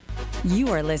You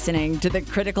are listening to the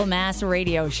Critical Mass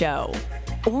Radio Show,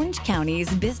 Orange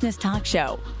County's business talk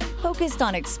show, focused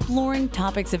on exploring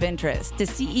topics of interest to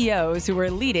CEOs who are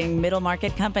leading middle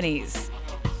market companies.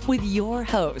 With your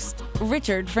host,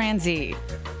 Richard Franzi.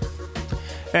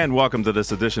 And welcome to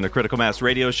this edition of Critical Mass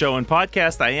Radio Show and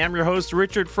Podcast. I am your host,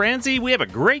 Richard Franzi. We have a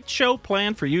great show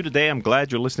planned for you today. I'm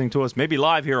glad you're listening to us, maybe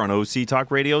live here on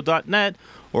octalkradio.net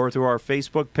or through our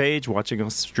Facebook page, watching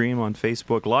us stream on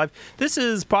Facebook Live. This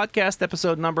is podcast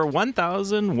episode number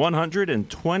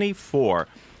 1124.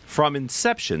 From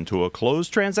inception to a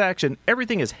closed transaction,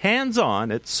 everything is hands-on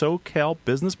at SoCal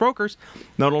Business Brokers.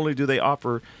 Not only do they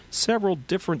offer several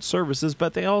different services,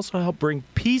 but they also help bring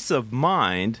peace of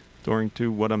mind during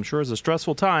to what I'm sure is a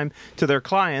stressful time to their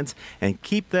clients and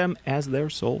keep them as their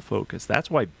sole focus.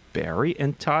 That's why Barry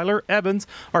and Tyler Evans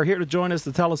are here to join us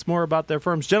to tell us more about their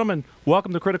firms. Gentlemen,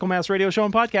 welcome to Critical Mass Radio Show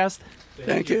and Podcast.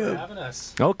 Thank you for having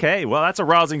us. Okay, well, that's a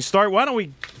rousing start. Why don't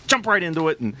we jump right into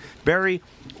it? And Barry,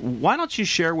 why don't you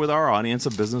share with our audience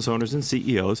of business owners and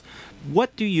CEOs,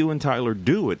 what do you and Tyler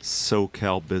do at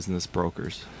SoCal Business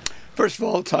Brokers? First of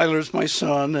all, Tyler's my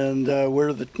son, and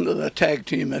we're the tag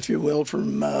team, if you will,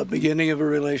 from beginning of a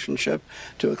relationship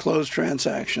to a closed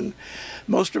transaction.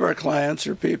 Most of our clients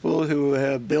are people who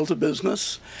have built a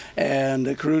business and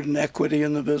accrued an equity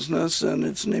in the business, and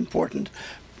it's an important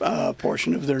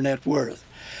portion of their net worth.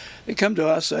 They come to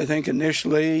us, I think,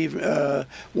 initially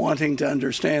wanting to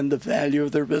understand the value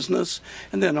of their business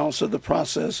and then also the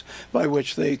process by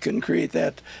which they can create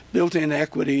that built-in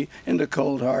equity into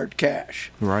cold, hard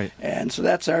cash. Right. And so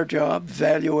that's our job,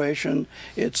 valuation,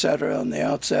 et cetera, on the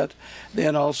outset.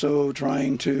 Then also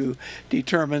trying to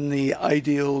determine the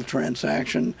ideal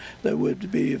transaction that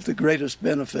would be of the greatest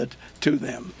benefit to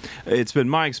them. It's been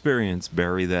my experience,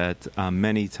 Barry, that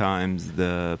many times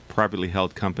the privately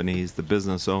held companies, the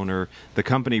business owner, the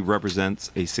company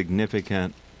represents a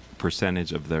significant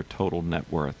percentage of their total net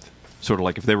worth. Sort of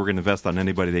like if they were going to invest on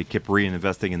anybody, they kept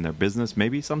reinvesting in their business,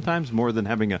 maybe sometimes more than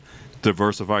having a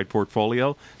diversified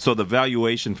portfolio. So the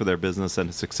valuation for their business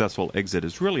and a successful exit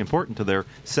is really important to their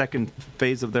second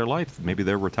phase of their life, maybe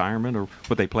their retirement or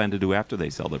what they plan to do after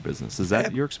they sell their business. Is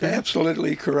that your experience?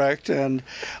 Absolutely correct. And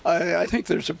I think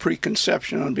there's a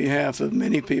preconception on behalf of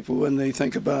many people when they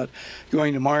think about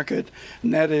going to market,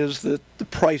 and that is that the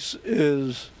price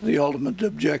is the ultimate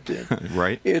objective.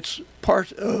 Right. It's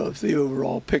part of the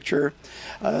overall picture.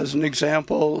 As an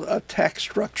example, tax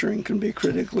structuring can be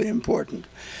critically important.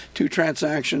 Two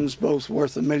transactions, both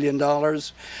worth $1 million.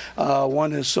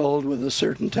 One is sold with a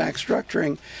certain tax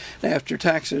structuring. After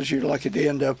taxes, you're lucky to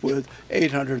end up with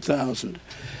 $800,000.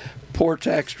 Poor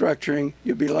tax structuring,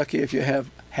 you'll be lucky if you have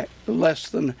less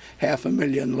than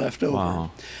 $500,000 left over.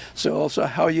 Wow. So also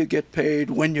how you get paid,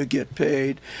 when you get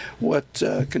paid, what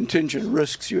contingent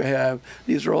risks you have.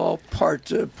 These are all part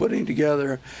of putting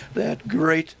together that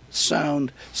great,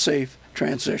 sound, safe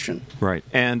transition. Right.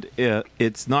 And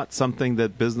it's not something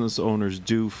that business owners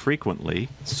do frequently,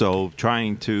 so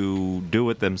trying to do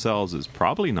it themselves is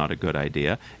probably not a good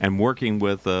idea. And working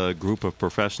with a group of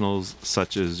professionals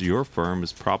such as your firm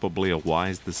is probably a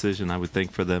wise decision, I would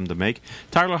think, for them to make.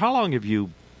 Tyler, how long have you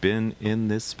been in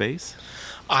this space?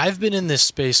 I've been in this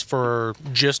space for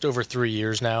just over 3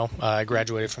 years now. I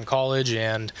graduated from college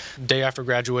and day after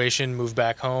graduation moved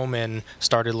back home and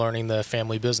started learning the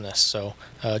family business. So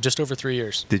just over 3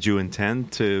 years. Did you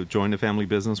intend to join the family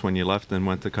business when you left and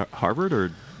went to Harvard,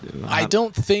 or? I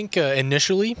don't think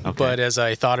initially, okay. But as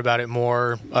I thought about it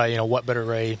more, what better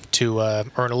way to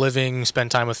earn a living, spend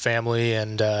time with family,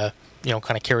 and kind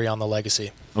of carry on the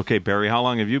legacy. Okay, Barry, how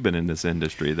long have you been in this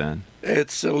industry then?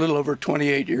 It's a little over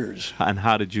 28 years. And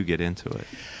how did you get into it?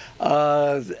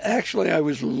 Actually, I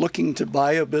was looking to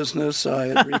buy a business. I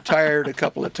had retired a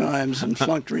couple of times and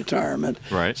flunked retirement.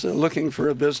 Right. So looking for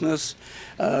a business,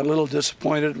 a little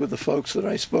disappointed with the folks that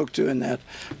I spoke to in that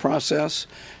process,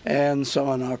 and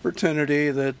saw an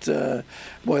opportunity that,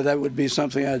 that would be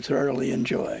something I'd thoroughly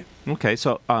enjoy. Okay,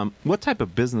 so what type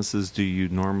of businesses do you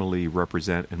normally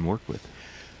represent and work with?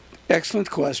 Excellent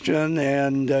question,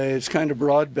 and it's kind of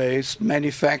broad-based.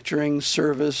 Manufacturing,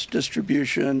 service,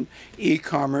 distribution,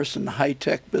 e-commerce, and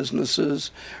high-tech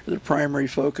businesses are the primary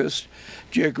focus.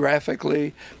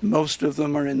 Geographically, most of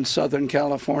them are in Southern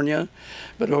California,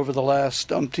 but over the last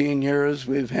umpteen years,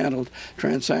 we've handled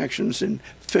transactions in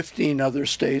 15 other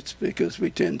states because we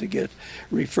tend to get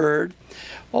referred.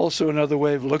 Also, another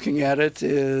way of looking at it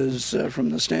is from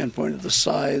the standpoint of the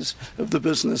size of the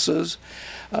businesses.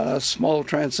 Small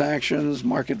transactions,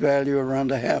 market value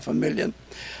around $500,000.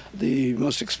 The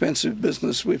most expensive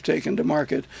business we've taken to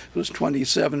market was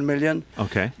 $27 million.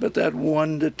 Okay. But that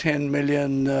 $1 to $10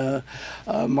 million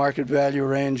market value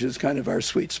range is kind of our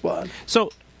sweet spot.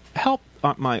 So help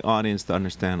my audience to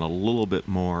understand a little bit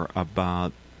more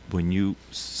about when you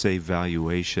say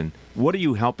valuation. What are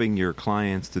you helping your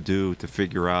clients to do to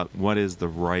figure out what is the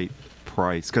right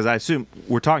price? Because I assume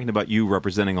we're talking about you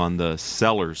representing on the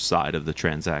seller's side of the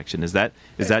transaction. Is that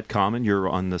common? You're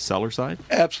on the seller side?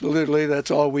 Absolutely. That's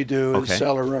all we do is Okay.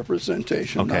 seller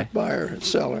representation, Okay. not buyer, it's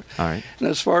seller. All right. And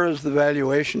as far as the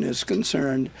valuation is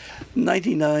concerned,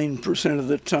 99% of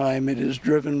the time it is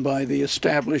driven by the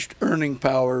established earning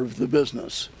power of the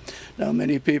business. Now,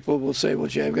 many people will say, well,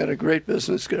 gee, I've got a great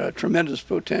business, got a tremendous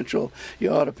potential.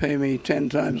 You ought to pay me 10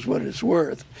 times what it's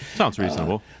worth. Sounds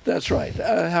reasonable. That's right.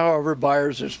 However,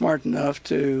 buyers are smart enough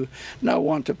to not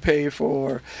want to pay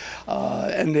for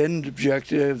an end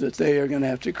objective that they are going to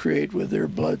have to create with their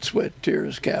blood, sweat,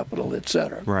 tears, capital,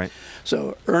 etc. Right.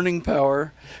 So earning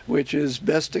power, which is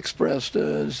best expressed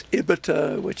as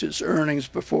EBITDA, which is earnings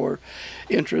before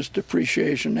interest,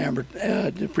 depreciation, and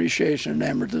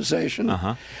amortization,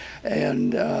 Uh-huh.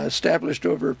 and established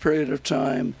over a period of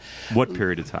time. What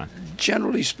period of time?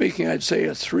 Generally speaking, I'd say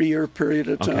a 3-year period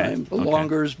of Okay, time. okay.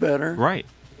 Longer is better. Right.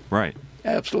 Right.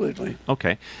 Absolutely.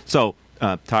 Okay. So,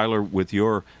 Tyler, with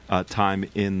your time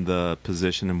in the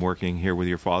position and working here with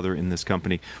your father in this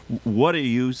company, what are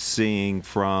you seeing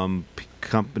from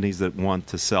companies that want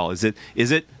to sell? Is it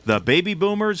the baby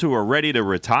boomers who are ready to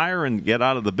retire and get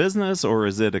out of the business, or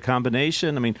is it a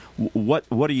combination? I mean, what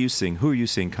are you seeing? Who are you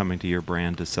seeing coming to your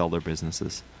brand to sell their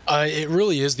businesses? It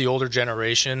really is the older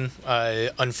generation.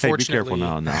 Unfortunately, Hey, be careful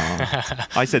now. No,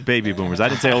 I said baby boomers. I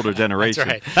didn't say older generation.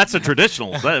 That's right. That's the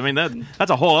traditionals. I mean, that's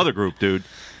a whole other group, dude.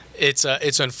 It's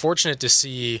unfortunate to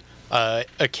see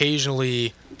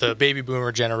occasionally the baby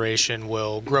boomer generation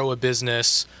will grow a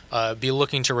business, be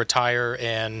looking to retire,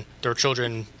 and their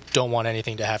children don't want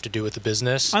anything to have to do with the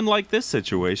business. Unlike this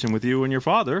situation with you and your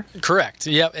father. Correct.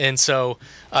 Yep. And so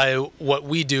what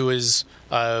we do is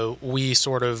we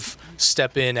sort of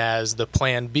step in as the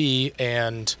plan B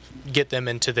and get them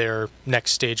into their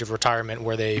next stage of retirement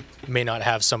where they may not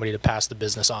have somebody to pass the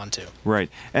business on to. Right.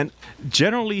 And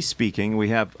generally speaking, we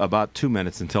have about 2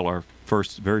 minutes until our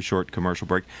first very short commercial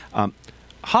break.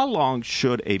 How long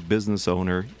should a business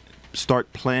owner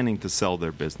start planning to sell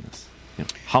their business? You know,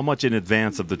 how much in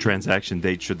advance of the transaction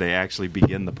date should they actually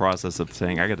begin the process of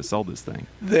saying, I got to sell this thing?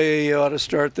 They ought to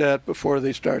start that before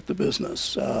they start the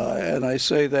business. And I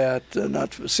say that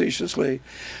not facetiously,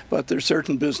 but there's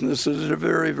certain businesses that are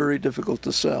very, very difficult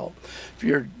to sell. If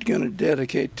you're going to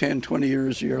dedicate 10, 20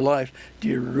 years of your life, do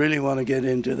you really want to get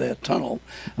into that tunnel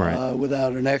Right.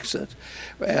 without an exit?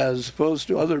 As opposed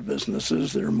to other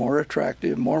businesses that are more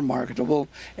attractive, more marketable,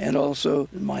 and also,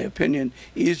 in my opinion,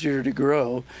 easier to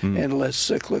grow and less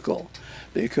cyclical,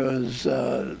 because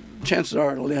chances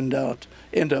are it'll end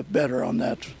up better on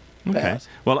that Okay. path.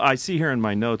 Well, I see here in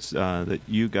my notes that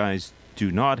you guys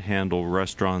do not handle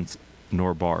restaurants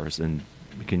nor bars. And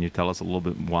can you tell us a little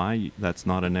bit why that's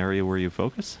not an area where you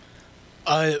focus?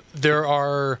 There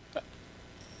are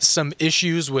some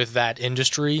issues with that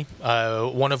industry,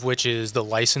 one of which is the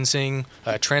licensing.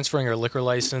 Transferring your liquor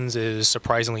license is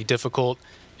surprisingly difficult.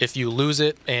 If you lose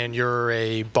it and you're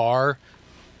a bar,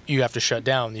 you have to shut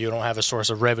down. You don't have a source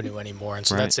of revenue anymore. And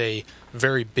so Right. that's a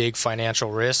very big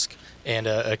financial risk and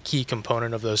a key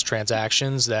component of those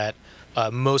transactions that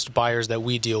most buyers that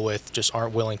we deal with just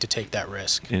aren't willing to take that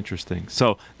risk. Interesting.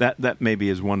 So that maybe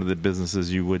is one of the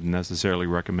businesses you wouldn't necessarily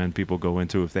recommend people go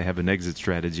into if they have an exit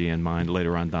strategy in mind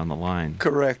later on down the line.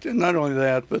 Correct. And not only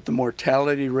that, but the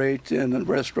mortality rate in the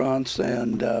restaurants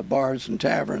and bars and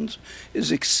taverns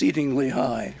is exceedingly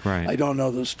high. Right. I don't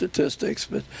know the statistics,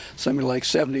 but something like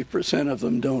 70% of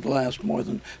them don't last more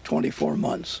than 24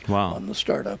 months Wow. on the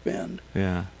startup end.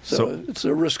 Yeah. So it's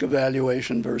a risk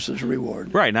evaluation versus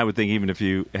reward. Right, and I would think even if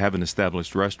you have an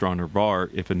established restaurant or bar,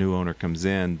 if a new owner comes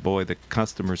in, boy, the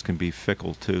customers can be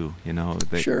fickle too. You know,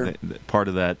 Sure. Part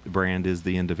of that brand is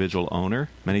the individual owner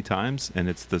many times, and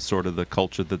it's the sort of the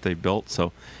culture that they built.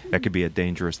 So that could be a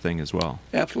dangerous thing as well.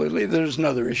 Absolutely. There's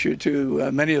another issue, too.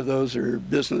 Many of those are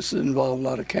businesses that involve a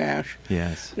lot of cash.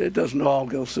 Yes. It doesn't all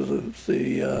go through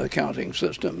the accounting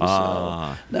system.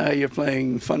 Ah. So now you're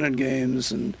playing fun and games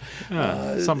games, and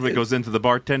some of it goes into the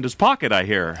bartender's pocket, I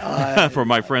hear, for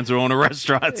my friends who own a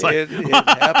restaurant. It's like, it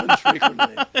happens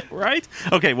frequently. Right?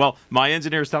 Okay, well, my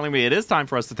engineer is telling me it is time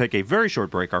for us to take a very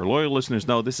short break. Our loyal listeners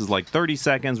know this is like 30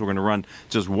 seconds. We're going to run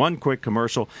just one quick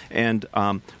commercial. And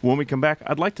when we come back,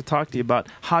 I'd like to talk to you about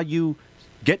how you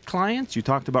get clients. You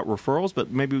talked about referrals,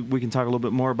 but maybe we can talk a little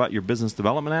bit more about your business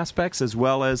development aspects, as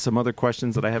well as some other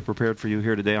questions that I have prepared for you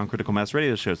here today on Critical Mass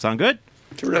Radio Show. Sound good?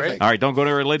 Terrific. All right, don't go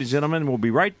anywhere, ladies and gentlemen. We'll be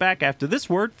right back after this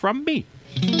word from me.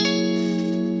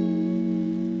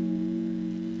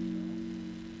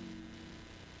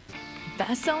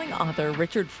 Best-selling author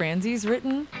Richard Franzi's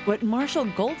written what Marshall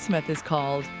Goldsmith has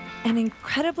called an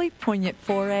incredibly poignant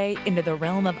foray into the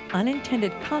realm of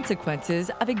unintended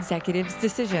consequences of executives'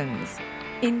 decisions.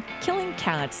 In Killing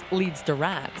Cats Leads to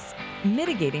Rats,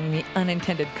 Mitigating the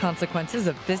Unintended Consequences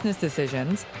of Business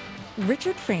Decisions,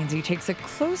 Richard Franzi takes a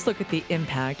close look at the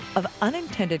impact of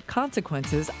unintended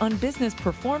consequences on business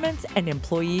performance and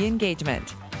employee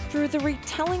engagement. Through the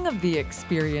retelling of the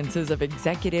experiences of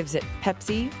executives at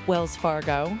Pepsi, Wells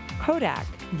Fargo, Kodak,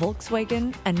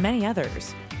 Volkswagen, and many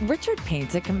others, Richard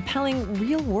paints a compelling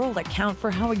real-world account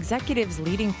for how executives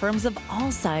leading firms of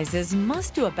all sizes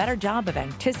must do a better job of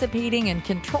anticipating and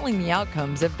controlling the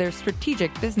outcomes of their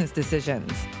strategic business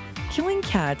decisions. Killing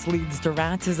Cats Leads to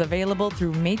Rats is available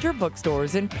through major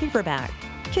bookstores in paperback,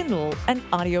 Kindle, and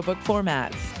audiobook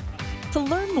formats. To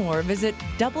learn more, visit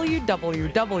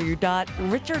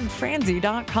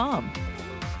www.richardfranzi.com.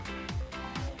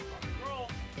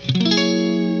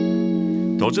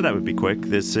 Told you that would be quick.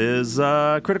 This is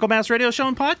Critical Mass Radio Show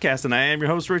and Podcast, and I am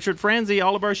your host, Richard Franzi.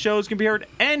 All of our shows can be heard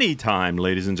anytime,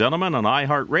 ladies and gentlemen, on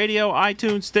iHeartRadio,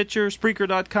 iTunes, Stitcher,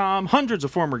 Spreaker.com, hundreds of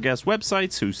former guest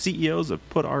websites whose CEOs have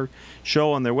put our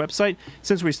show on their website.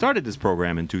 Since we started this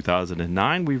program in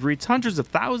 2009, we've reached hundreds of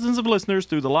thousands of listeners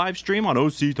through the live stream on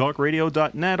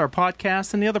octalkradio.net, our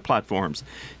podcast, and the other platforms.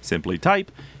 Simply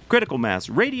type Critical Mass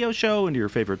Radio Show into your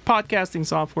favorite podcasting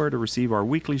software to receive our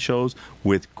weekly shows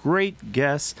with great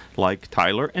guests like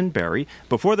Tyler and Barry.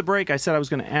 Before the break, I said I was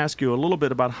going to ask you a little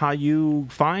bit about how you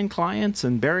find clients.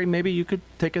 And Barry, maybe you could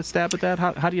take a stab at that.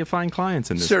 How do you find clients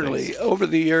in this Certainly. space? Over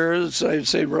the years, I'd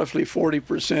say roughly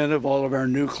 40% of all of our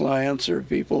new clients are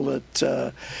people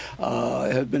that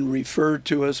have been referred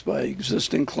to us by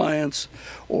existing clients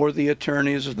or the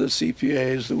attorneys or the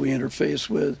CPAs that we interface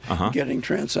with getting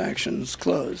transactions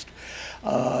closed.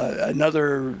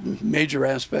 Another major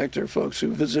aspect are folks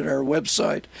who visit our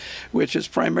website, which is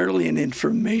primarily an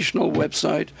informational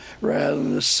website rather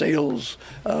than a sales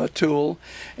tool,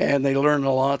 and they learn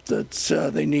a lot that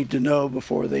they need to know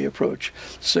before they approach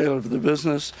sale of the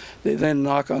business. They then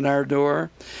knock on our door,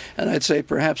 and I'd say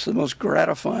perhaps the most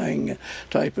gratifying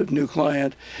type of new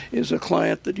client is a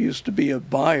client that used to be a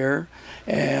buyer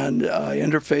and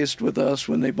interfaced with us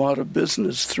when they bought a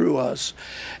business through us,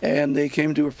 and they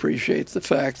came to appreciate the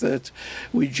fact that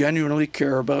we genuinely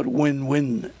care about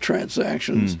win-win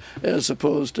transactions as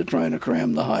opposed to trying to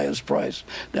cram the highest price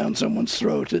down someone's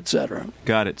throat, etc.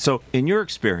 Got it. So in your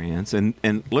experience, and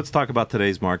let's talk about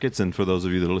today's markets, and for those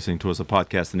of you that are listening to us a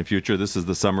podcast in the future, this is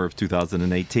the summer of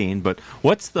 2018, but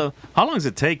how long does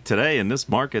it take today in this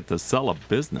market to sell a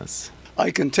business? I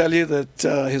can tell you that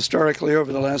historically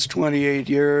over the last 28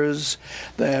 years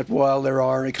that while there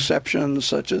are exceptions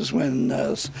such as when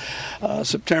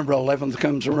September 11th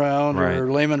comes around or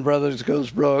Lehman Brothers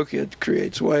goes broke, it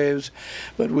creates waves,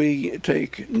 but we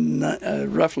take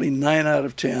roughly 9 out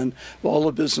of 10 of all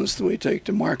the business that we take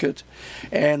to market,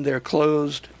 and they're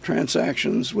closed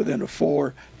transactions within a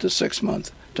 4 to 6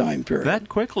 month time period. That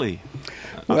quickly?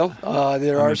 Well,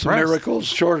 there are impressed. some miracles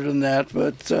shorter than that,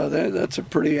 but that's a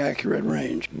pretty accurate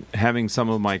range. Having some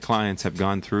of my clients have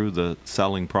gone through the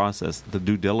selling process, the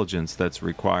due diligence that's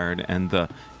required, and the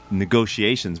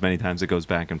negotiations, many times it goes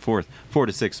back and forth. 4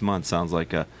 to 6 months sounds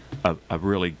like a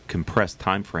really compressed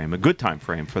time frame, a good time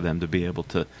frame for them to be able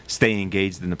to stay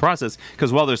engaged in the process,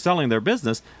 because while they're selling their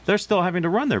business, they're still having to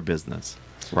run their business.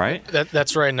 Right?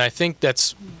 That's right, and I think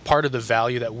that's part of the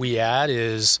value that we add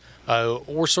is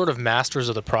we're sort of masters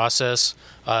of the process.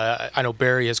 I know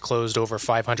Barry has closed over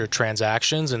 500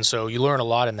 transactions, and so you learn a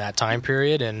lot in that time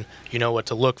period, and you know what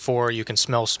to look for. You can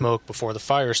smell smoke before the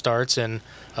fire starts, and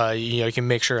you can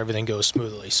make sure everything goes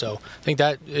smoothly. So I think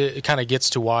that it kind of gets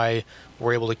to why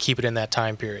we're able to keep it in that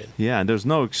time period. Yeah, and there's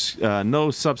no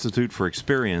substitute for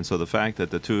experience. So the fact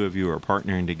that the two of you are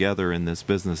partnering together in this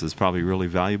business is probably really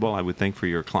valuable, I would think, for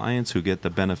your clients who get the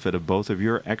benefit of both of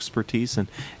your expertise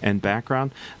and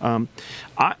background.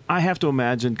 I have to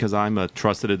imagine, because I'm a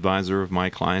trusted advisor of my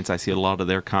clients, I see a lot of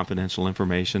their confidential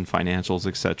information, financials,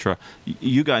 etc.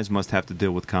 You guys must have to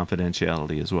deal with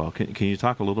confidentiality as well. Can you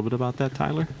talk a little bit about that,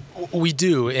 Tyler? We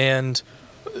do, and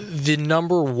the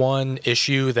number one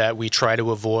issue that we try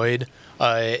to avoid,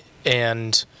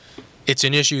 and it's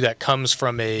an issue that comes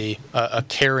from a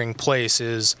caring place,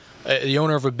 is the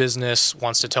owner of a business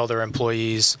wants to tell their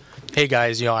employees, hey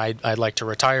guys, I'd like to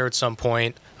retire at some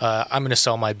point. I'm going to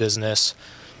sell my business.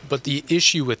 But the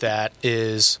issue with that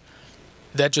is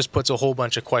that just puts a whole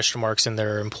bunch of question marks in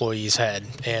their employee's head.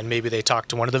 And maybe they talk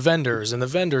to one of the vendors, and the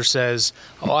vendor says,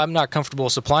 oh, I'm not comfortable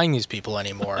supplying these people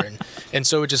anymore. And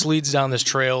so it just leads down this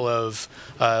trail of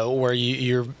where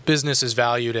your business is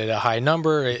valued at a high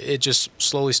number. It just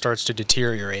slowly starts to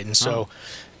deteriorate. And so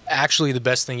actually the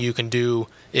best thing you can do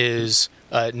is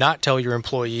not tell your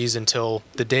employees until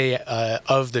the day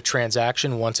of the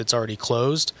transaction, once it's already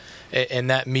closed. And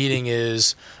that meeting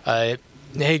is,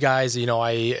 hey guys,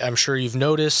 I'm sure you've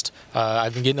noticed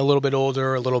I've been getting a little bit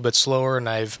older, a little bit slower, and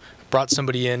I've brought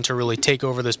somebody in to really take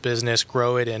over this business,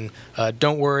 grow it, and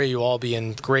don't worry, you'll all be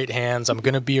in great hands. I'm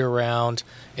going to be around,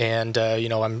 and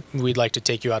we'd like to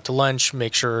take you out to lunch,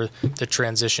 make sure the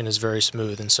transition is very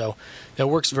smooth. And so it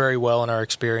works very well in our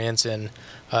experience, and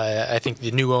I think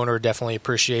the new owner definitely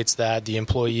appreciates that. The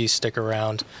employees stick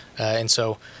around, and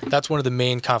so that's one of the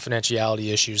main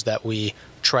confidentiality issues that we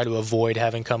try to avoid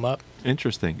having come up.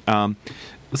 Interesting.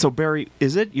 So, Barry,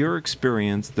 is it your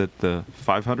experience that the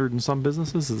 500 and some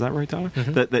businesses, is that right, Tyler,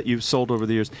 that you've sold over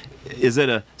the years, is it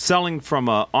a selling from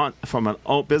an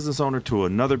business owner to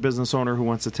another business owner who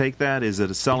wants to take that? Is it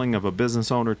a selling of a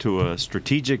business owner to a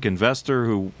strategic investor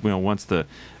who wants to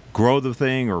grow the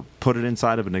thing or put it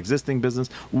inside of an existing business?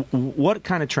 What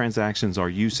kind of transactions are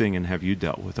you seeing and have you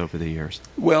dealt with over the years?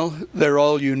 Well, they're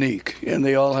all unique, and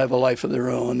they all have a life of their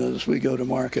own as we go to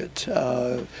market.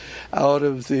 Out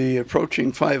of the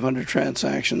approaching 500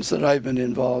 transactions that I've been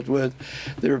involved with,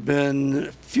 there have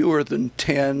been fewer than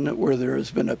 10 where there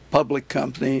has been a public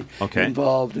company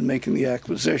involved in making the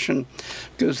acquisition,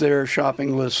 because their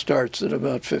shopping list starts at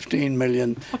about $15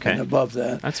 million and above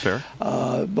that. That's fair.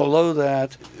 Below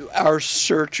that, our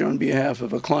search on behalf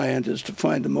of a client is to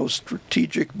find the most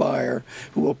strategic buyer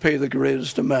who will pay the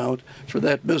greatest amount for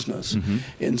that business.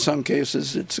 In some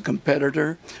cases, it's a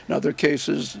competitor. In other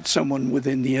cases, it's someone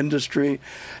within the industry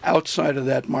outside of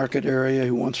that market area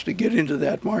who wants to get into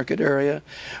that market area,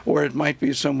 or it might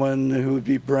be someone who would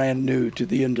be brand new to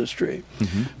the industry.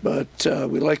 But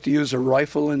we like to use a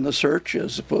rifle in the search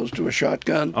as opposed to a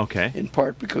shotgun, in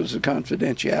part because of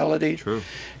confidentiality. True.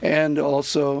 And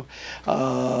also,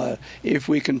 if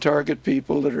we can target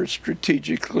people that are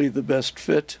strategically the best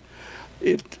fit,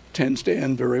 it tends to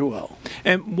end very well.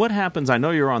 And what happens, I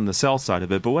know you're on the sell side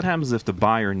of it, but what happens if the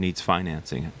buyer needs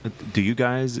financing? Do you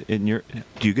guys, do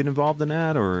you get involved in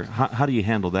that, or how do you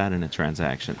handle that in a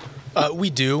transaction? We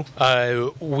do.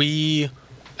 We,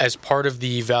 as part of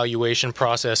the evaluation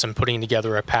process and putting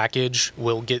together a package,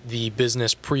 will get the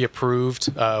business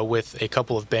pre-approved with a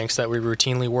couple of banks that we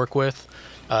routinely work with.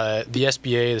 The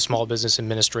SBA, the Small Business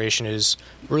Administration, is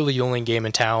really the only game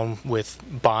in town with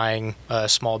buying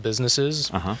small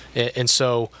businesses. And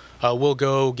so we'll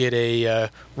go get a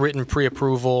written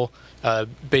pre-approval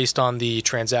based on the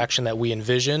transaction that we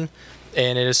envision.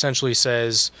 And it essentially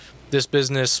says, this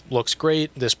business looks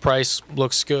great, this price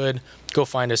looks good, go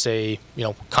find us a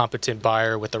competent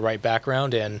buyer with the right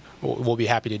background, and we'll be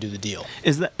happy to do the deal.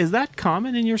 Is that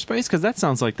common in your space? Because that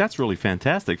sounds like that's really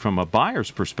fantastic from a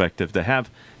buyer's perspective to have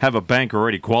a bank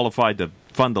already qualified to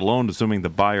fund the loan, assuming the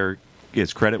buyer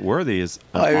is credit worthy, is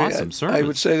an awesome service. I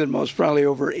would say that most probably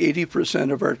over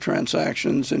 80% of our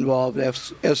transactions involve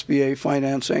SBA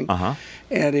financing.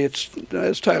 And it's,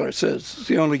 as Tyler says, it's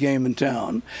the only game in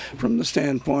town from the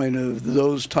standpoint of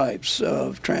those types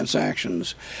of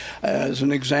transactions. As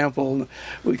an example,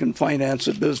 we can finance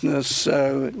a business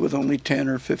with only 10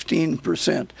 or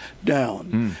 15%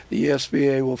 down. The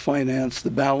SBA will finance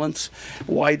the balance.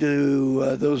 Why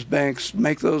do those banks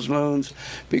make those loans?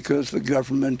 Because the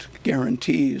government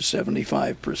guarantees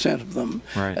 75% of them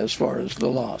as far as the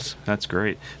loss. That's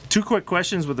great. Two quick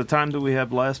questions with the time that we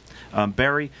have left.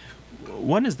 Barry,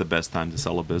 when is the best time to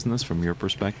sell a business from your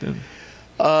perspective?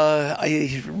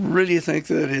 I really think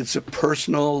that it's a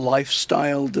personal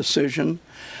lifestyle decision.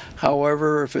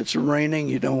 However, if it's raining,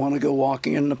 you don't want to go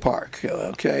walking in the park.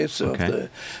 Okay, so Okay. if the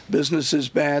business is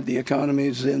bad, the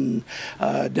economy's in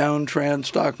downtrend,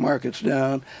 stock market's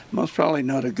down, most probably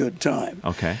not a good time.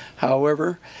 Okay.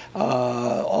 However,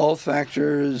 all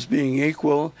factors being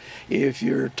equal, if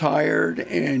you're tired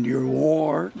and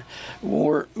you're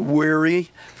weary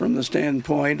from the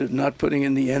standpoint of not putting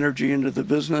in the energy into the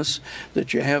business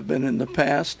that you have been in the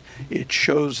past, it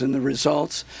shows in the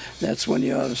results. That's when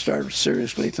you ought to start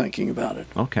seriously thinking about it.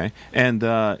 Okay. And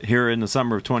here in the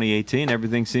summer of 2018,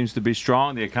 everything seems to be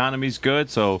strong. The economy's good.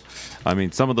 So, I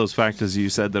mean, some of those factors you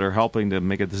said that are helping to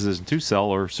make a decision to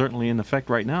sell are certainly in effect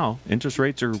right now. Interest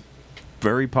rates are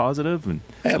very positive and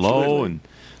Absolutely. low. And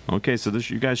okay, so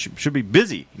you guys should be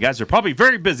busy. You guys are probably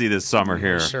very busy this summer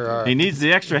here. Sure are. He needs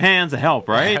the extra hands to help,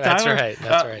 right, That's Tyler? right.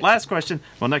 That's right. Last question.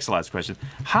 Well, next to last question.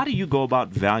 How do you go about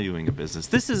valuing a business?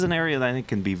 This is an area that I think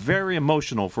can be very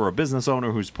emotional for a business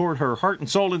owner who's poured her heart and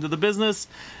soul into the business.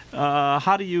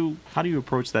 How do you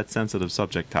approach that sensitive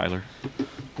subject, Tyler?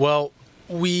 Well,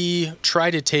 we try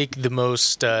to take the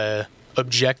most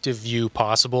objective view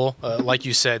possible. Like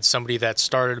you said, somebody that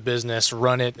started a business,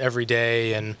 run it every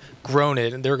day, and grown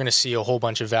it, and they're going to see a whole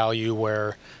bunch of value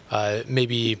where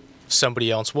maybe somebody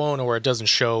else won't, or it doesn't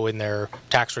show in their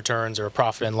tax returns or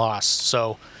profit and loss.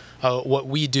 So what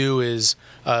we do is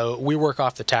we work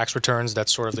off the tax returns.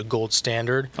 That's sort of the gold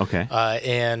standard. Okay.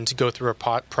 And go through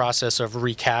a process of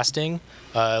recasting,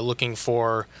 looking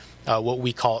for what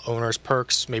we call owner's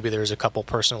perks. Maybe there's a couple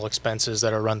personal expenses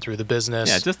that are run through the business.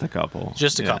 Yeah, just a couple.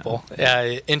 Just a Yeah. couple.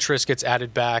 Interest gets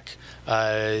added back.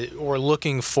 We're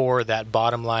looking for that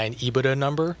bottom line EBITDA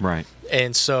number. Right.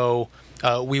 And so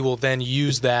we will then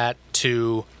use that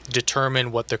to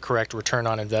determine what the correct return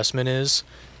on investment is.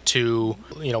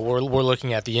 We're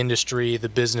looking at the industry, the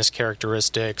business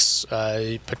characteristics,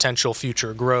 potential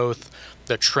future growth,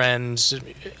 the trends.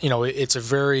 It's a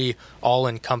very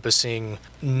all-encompassing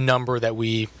number that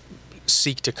we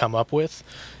seek to come up with.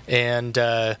 And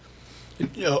a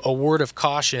word of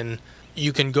caution,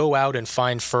 you can go out and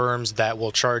find firms that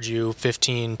will charge you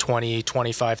 $15,000, $20,000,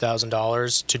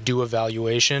 $25,000 to do a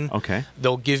valuation. Okay.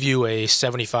 They'll give you a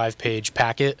 75-page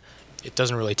packet. It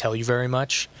doesn't really tell you very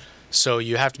much. So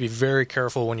you have to be very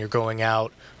careful when you're going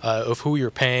out of who you're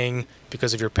paying,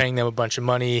 because if you're paying them a bunch of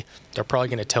money, they're probably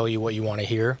going to tell you what you want to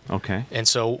hear. Okay. And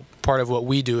so part of what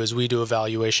we do is we do a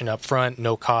valuation up front,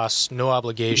 no costs, no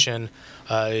obligation.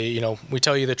 We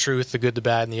tell you the truth, the good, the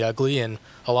bad, and the ugly, and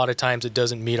a lot of times it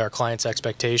doesn't meet our clients'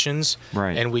 expectations.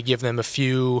 Right. And we give them a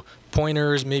few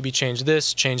pointers, maybe change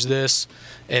this,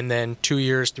 and then 2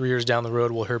 years, 3 years down the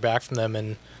road, we'll hear back from them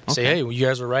and say, hey, you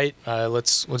guys were right.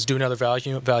 Let's do another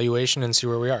valuation and see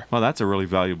where we are. Well, that's a really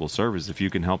valuable service. If you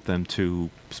can help them to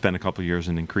spend a couple of years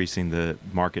in increasing the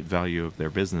market value of their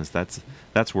business,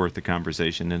 that's worth the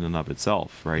conversation in and of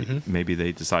itself, right? Mm-hmm. Maybe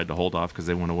they decide to hold off because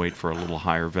they want to wait for a little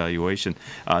higher valuation.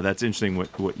 That's interesting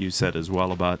what you said as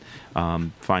well about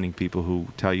finding people who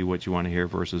tell you what you want to hear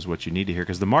versus what you need to hear,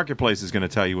 because the marketplace is going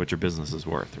to tell you what your business is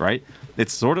worth, right?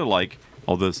 It's sort of like,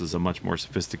 although this is a much more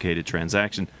sophisticated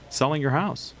transaction, selling your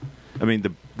house. I mean,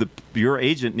 your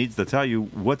agent needs to tell you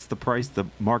what's the price the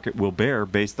market will bear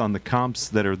based on the comps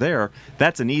that are there.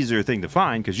 That's an easier thing to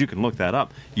find because you can look that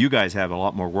up. You guys have a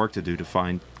lot more work to do to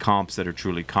find comps that are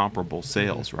truly comparable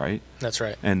sales, right? That's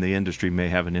right. And the industry may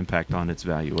have an impact on its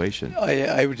valuation.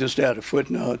 I would just add a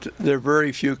footnote. There are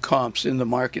very few comps in the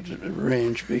market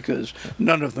range because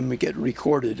none of them get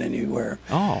recorded anywhere.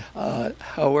 Oh.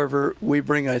 However, we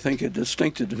bring, I think, a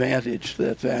distinct advantage to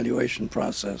that valuation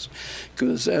process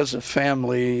because as a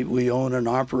family, we own and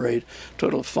operate a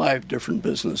total of 5 different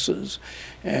businesses.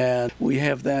 And we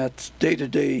have that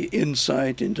day-to-day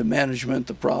insight into management,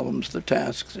 the problems, the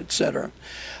tasks, etc.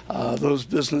 Those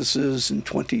businesses in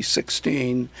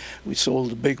 2016, we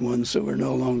sold the big ones, so we're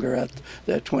no longer at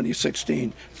that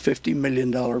 2016 $50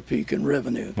 million peak in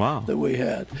revenue that we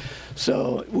had.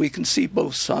 So we can see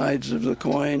both sides of the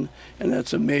coin, and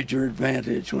that's a major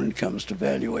advantage when it comes to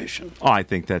valuation. Oh, I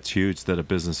think that's huge that a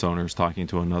business owner is talking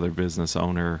to another business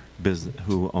owner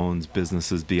who owns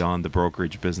businesses beyond the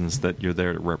brokerage business that you're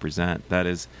there to represent. That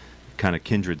is kind of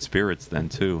kindred spirits then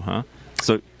too, huh?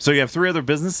 So you have 3 other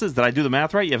businesses? Did I do the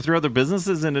math right? You have 3 other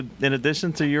businesses in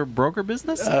addition to your broker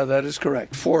business? That is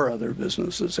correct. 4 other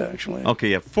businesses, actually. Okay,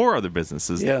 you have 4 other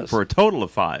businesses Yes. for a total of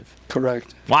 5.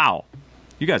 Correct. Wow.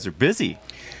 You guys are busy.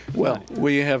 Well,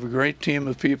 we have a great team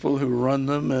of people who run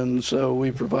them, and so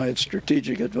we provide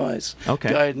strategic advice,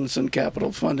 guidance, and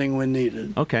capital funding when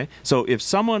needed. Okay. So if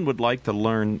someone would like to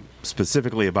learn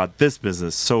specifically about this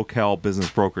business, SoCal Business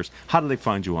Brokers, how do they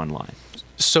find you online?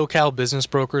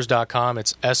 SoCalBusinessBrokers.com.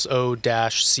 It's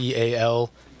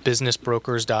SO-CAL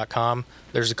businessbrokers.com.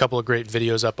 There's a couple of great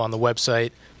videos up on the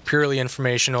website, purely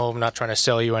informational. I'm not trying to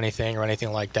sell you anything or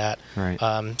anything like that. Right.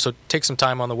 So take some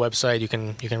time on the website. You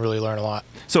can really learn a lot.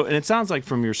 So, and it sounds like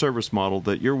from your service model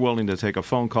that you're willing to take a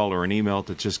phone call or an email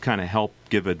to just kind of help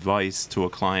give advice to a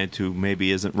client who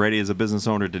maybe isn't ready as a business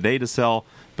owner today to sell,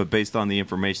 but based on the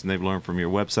information they've learned from your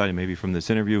website and maybe from this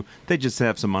interview, they just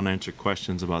have some unanswered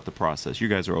questions about the process. You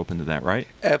guys are open to that, right?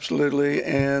 Absolutely.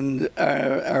 And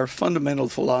our fundamental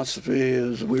philosophy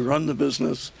is we run the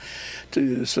business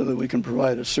so that we can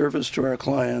provide a service to our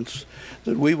clients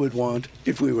that we would want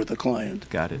if we were the client.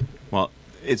 Got it. Well,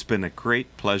 it's been a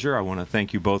great pleasure. I want to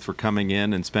thank you both for coming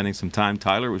in and spending some time.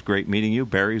 Tyler, it was great meeting you.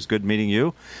 Barry, it was good meeting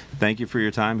you. Thank you for your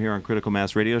time here on Critical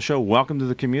Mass Radio Show. Welcome to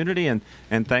the community, and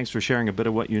thanks for sharing a bit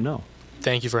of what you know.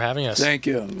 Thank you for having us. Thank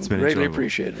you. It's been greatly enjoyable.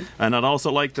 appreciated. And I'd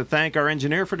also like to thank our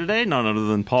engineer for today, none other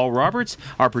than Paul Roberts,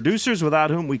 our producers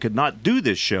without whom we could not do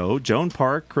this show, Joan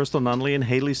Park, Crystal Nunley, and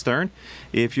Haley Stern.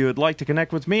 If you would like to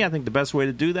connect with me, I think the best way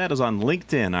to do that is on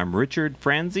LinkedIn. I'm Richard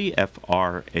Franzi,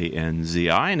 Franzi.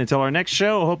 And until our next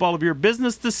show, I hope all of your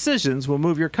business decisions will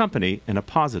move your company in a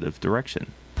positive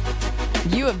direction.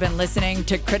 You have been listening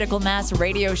to Critical Mass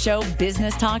Radio Show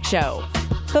Business Talk Show,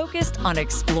 focused on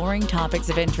exploring topics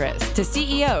of interest to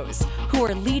CEOs who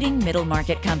are leading middle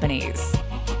market companies.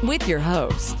 With your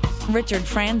host, Richard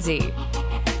Franzi.